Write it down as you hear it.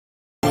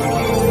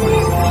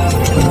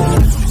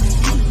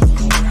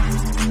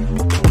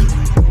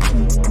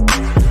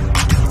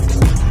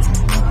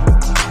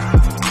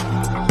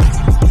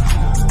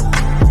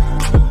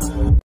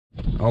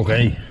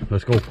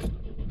let's go.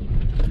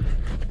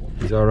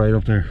 He's alright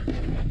up there.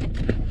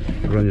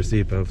 Put on your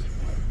seatbelt.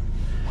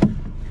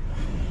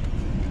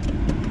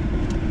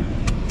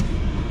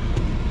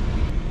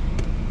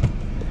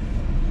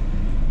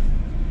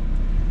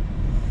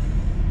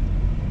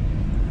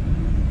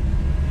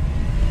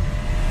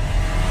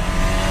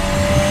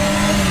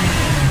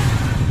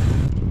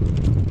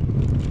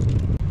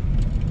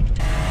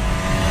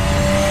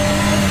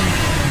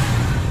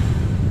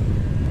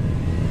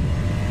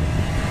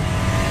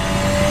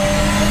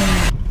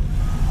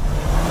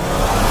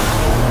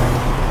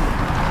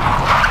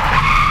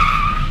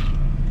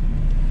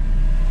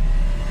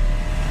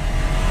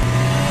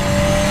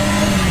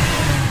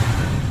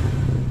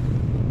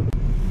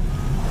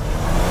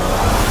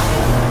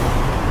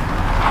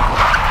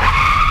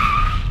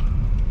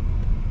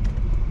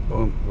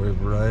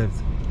 We've arrived.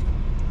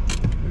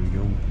 There we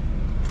go.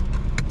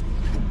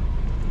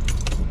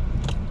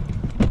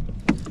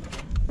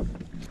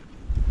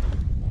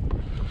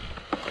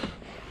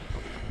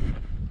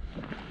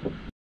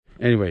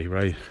 Anyway,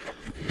 right,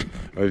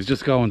 I was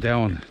just going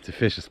down to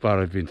fish a spot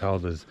I've been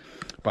told there's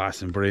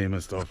bass and bream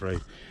and stuff, right?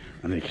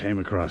 And I came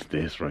across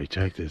this, right?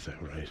 Check this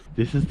out, right?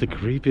 This is the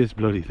creepiest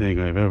bloody thing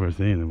I've ever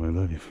seen in my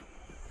life.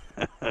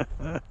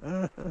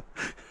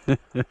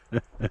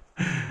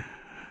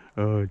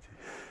 Oh,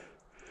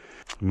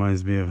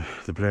 reminds me of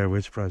the Blair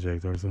Witch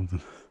Project or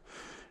something.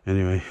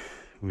 Anyway,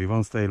 we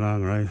won't stay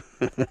long, right?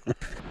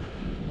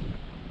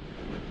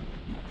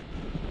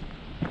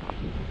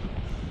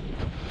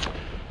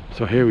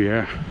 So here we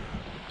are.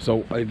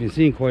 So I've been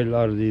seeing quite a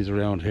lot of these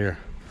around here.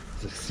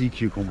 It's a sea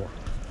cucumber.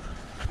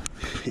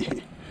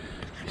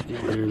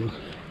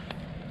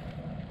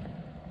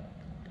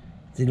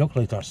 They look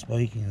like they're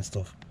spiky and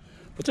stuff,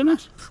 but they're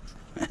not.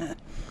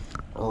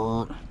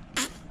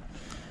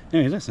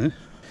 Anyway, that's it.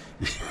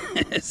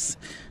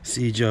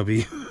 Sea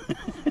jobby.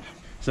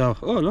 So,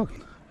 oh look.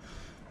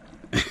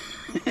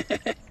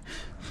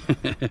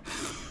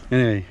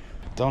 Anyway,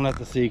 don't let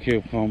the sea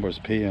cucumbers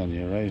pee on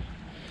you, right?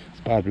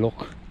 It's bad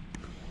luck.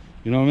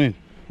 You know what I mean?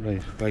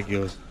 Right, back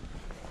goes.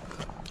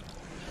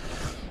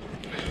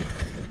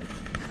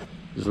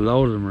 There's a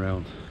load of them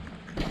around.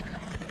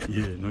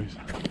 Yeah, nice.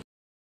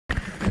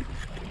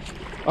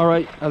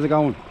 Alright, how's it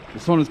going? The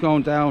sun is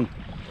going down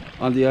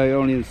on the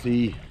Ionian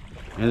Sea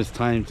and it's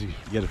time to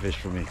get a fish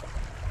for me.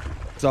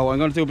 So I'm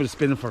going to do a bit of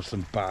spinning for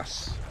some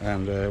bass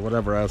and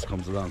whatever else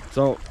comes along.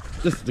 So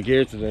this is the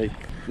gear today.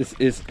 This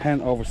is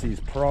Penn Overseas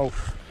Pro.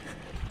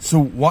 So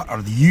what are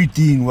you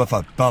doing with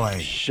it,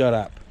 Billy? Shut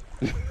up.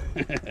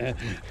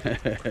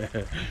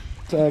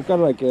 So I've got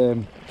like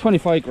a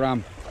 25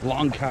 gram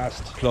long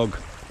cast plug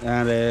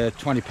and a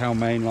 20 pound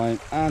main line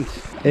and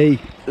a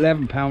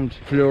 11 pound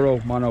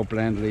fluoro mono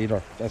blend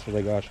leader. That's what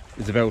I got.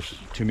 It's about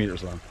 2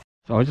 meters long.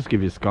 So I'll just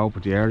give you a scope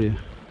of the area.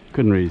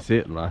 Couldn't really see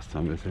it last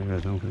time I was here, I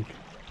don't think.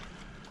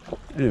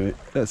 Anyway,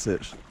 that's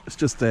it. It's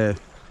just I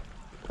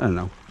don't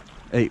know,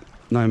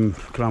 8-9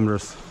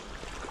 kilometers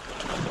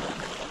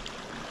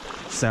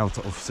south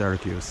of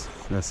Syracuse.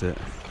 That's it.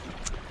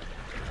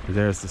 And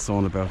there's the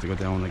sun about to go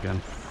down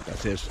again.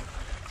 That's it.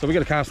 So we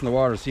get a cast in the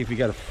water, see if we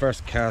get a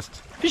first cast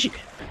fishing.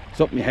 It's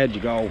up in your head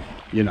you go,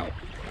 you know.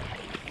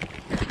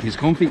 He's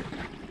comfy.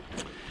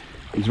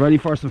 He's ready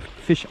for some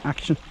fish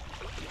action.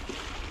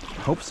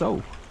 I hope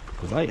so,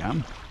 because I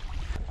am.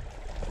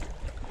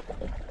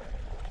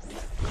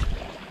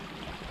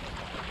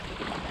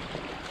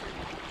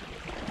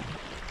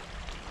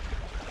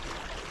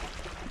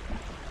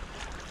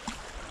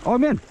 Oh,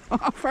 I'm in.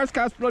 First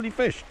cast bloody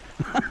fish.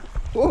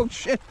 Oh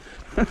shit.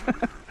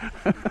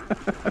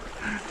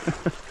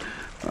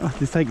 Oh,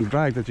 he's taking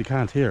drag that you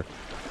can't hear.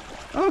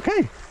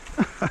 Okay.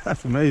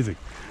 That's amazing.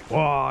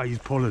 Wow, he's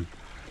pulling.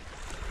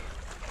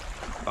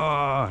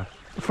 Oh,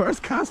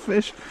 first cast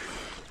fish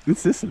in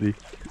Sicily.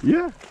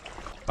 Yeah.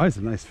 Oh, it's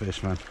a nice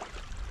fish, man.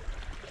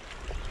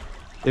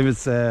 If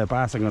it's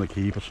bass, I'm going to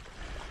keep it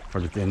for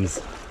the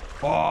dins.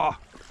 Oh,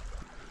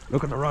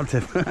 look at the rod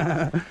tip.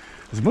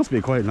 This must be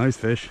a quite nice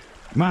fish.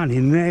 Man, he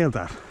nailed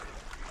that.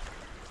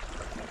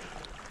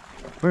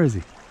 Where is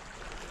he?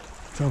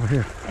 It's over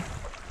here.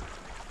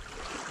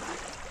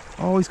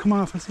 Oh, he's come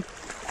off, has he?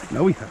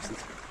 No, he hasn't.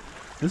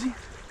 Is he?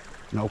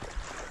 No.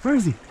 Where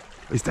is he?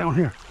 Oh, he's down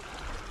here.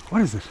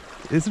 What is it?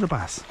 Is it a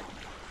bass?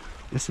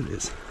 Yes, it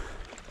is.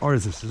 Or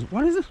is this?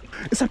 What is it?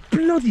 It's a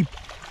bloody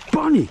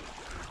bunny.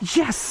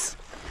 Yes!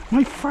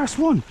 My first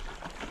one.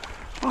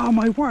 Oh,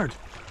 my word.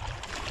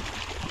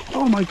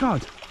 Oh, my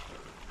God.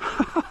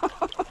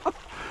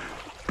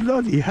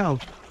 Bloody hell.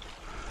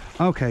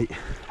 Okay.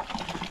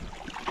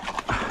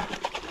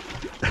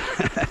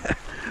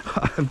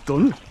 I've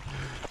done it.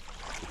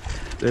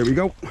 There we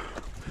go.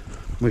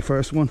 My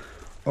first one.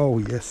 Oh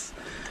yes.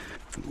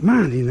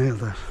 Man, he nailed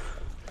that.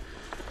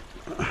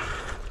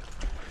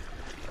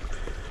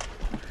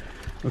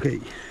 Okay.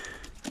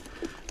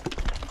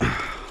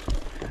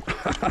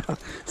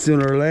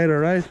 Sooner or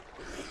later, right?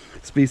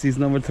 Species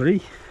number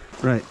 3.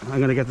 Right, I'm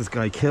gonna get this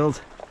guy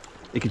killed.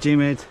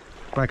 Ikejimate,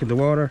 back in the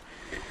water.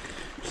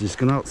 Just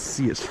gonna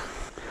see it.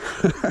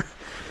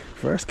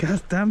 First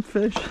cast damn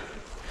fish.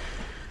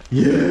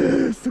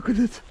 Yes, look at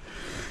it.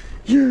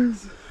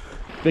 Yes.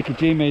 Vicky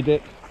G made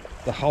it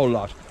the whole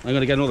lot. I'm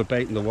gonna get another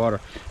bait in the water,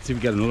 see if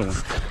we get another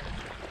one.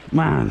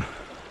 Man,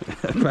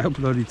 about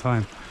bloody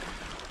time.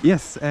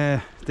 Yes,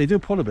 they do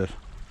pull a bit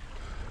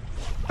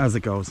as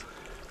it goes.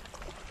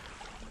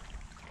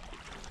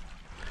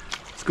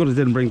 It's good I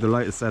didn't bring the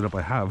lightest setup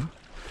I have,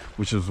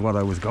 which is what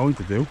I was going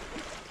to do.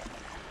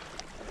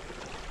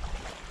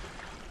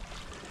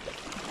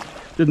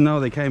 Didn't know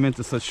they came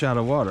into such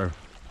shallow water.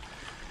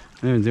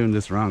 I've been doing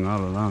this wrong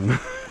all along.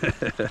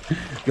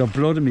 Got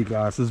blood in me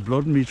glasses,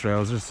 blood in me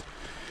trousers.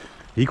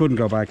 He couldn't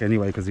go back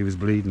anyway because he was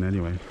bleeding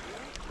anyway.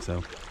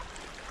 So,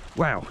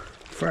 wow,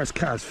 first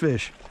cast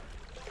fish.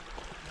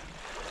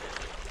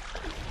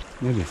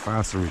 Maybe a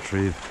faster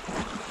retrieve.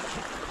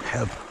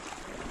 Help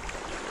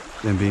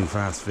than being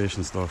fast fish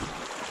and stuff.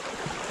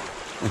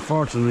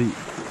 Unfortunately,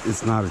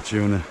 it's not a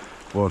tuna,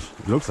 but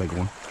it looks like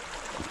one.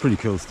 It's pretty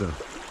cool still.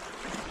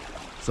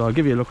 So I'll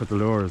give you a look at the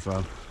lure as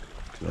well.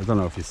 I don't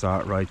know if you saw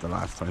it right the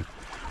last time.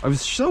 I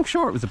was so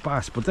sure it was a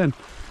bass, but then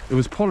it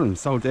was pulling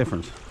so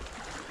different.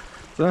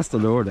 So that's the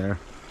lure there.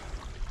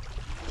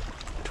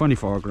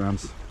 24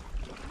 grams.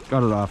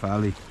 Got it off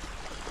Ali.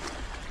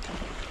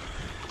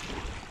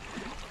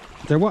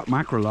 They're what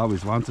mackerel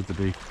always wanted to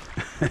be.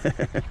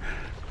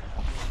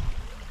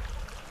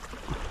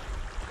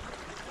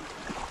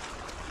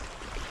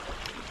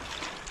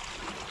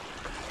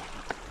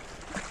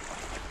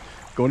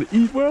 Gonna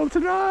eat well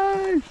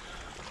tonight.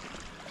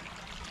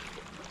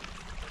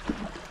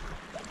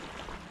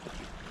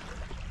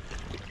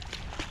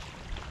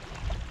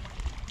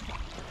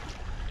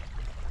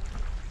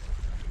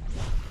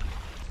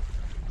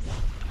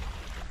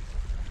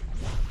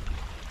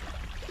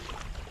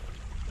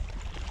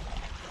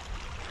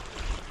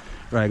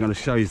 Right, I'm going to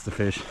show you the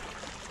fish.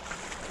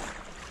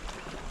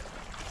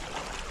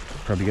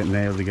 Probably get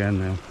nailed again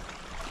now.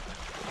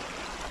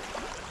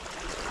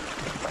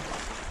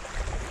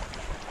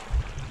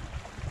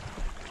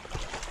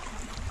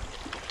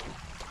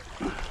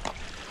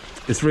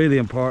 It's really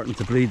important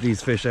to bleed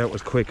these fish out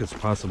as quick as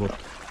possible.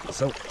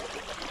 So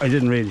I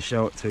didn't really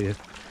show it to you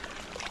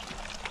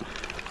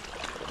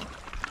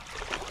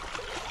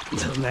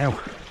until now.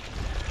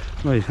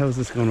 Right, how's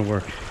this going to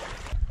work?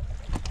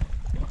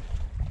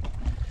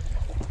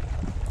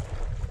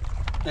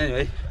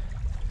 Anyway,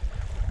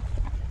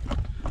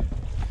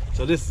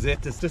 so this is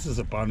it. This is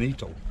a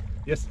bonito.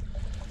 Yes,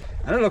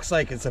 and it looks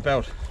like it's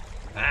about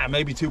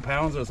maybe 2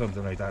 pounds or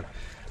something like that,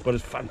 but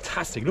it's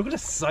fantastic. Look at the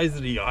size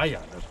of the eye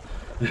on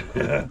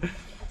it.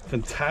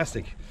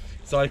 Fantastic.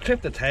 So I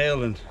clipped the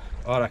tail and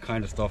all that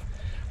kind of stuff,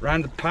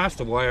 ran it past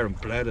the wire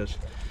and bled it,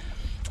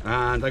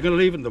 and I'm gonna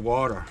leave it in the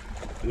water.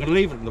 I'm gonna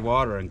leave it in the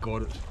water and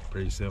gut it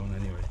pretty soon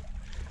anyway.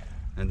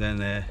 And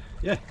then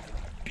yeah,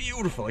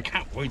 beautiful. I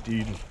can't wait to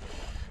eat it.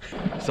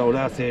 So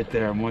that's it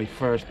there, my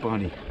first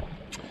bonnie.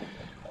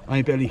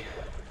 I'm Billy.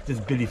 This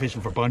is Billy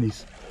Fishing for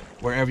Bonnies.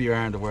 Wherever you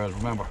are in the world,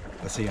 remember,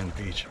 I'll see you on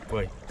the beach.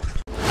 Bye.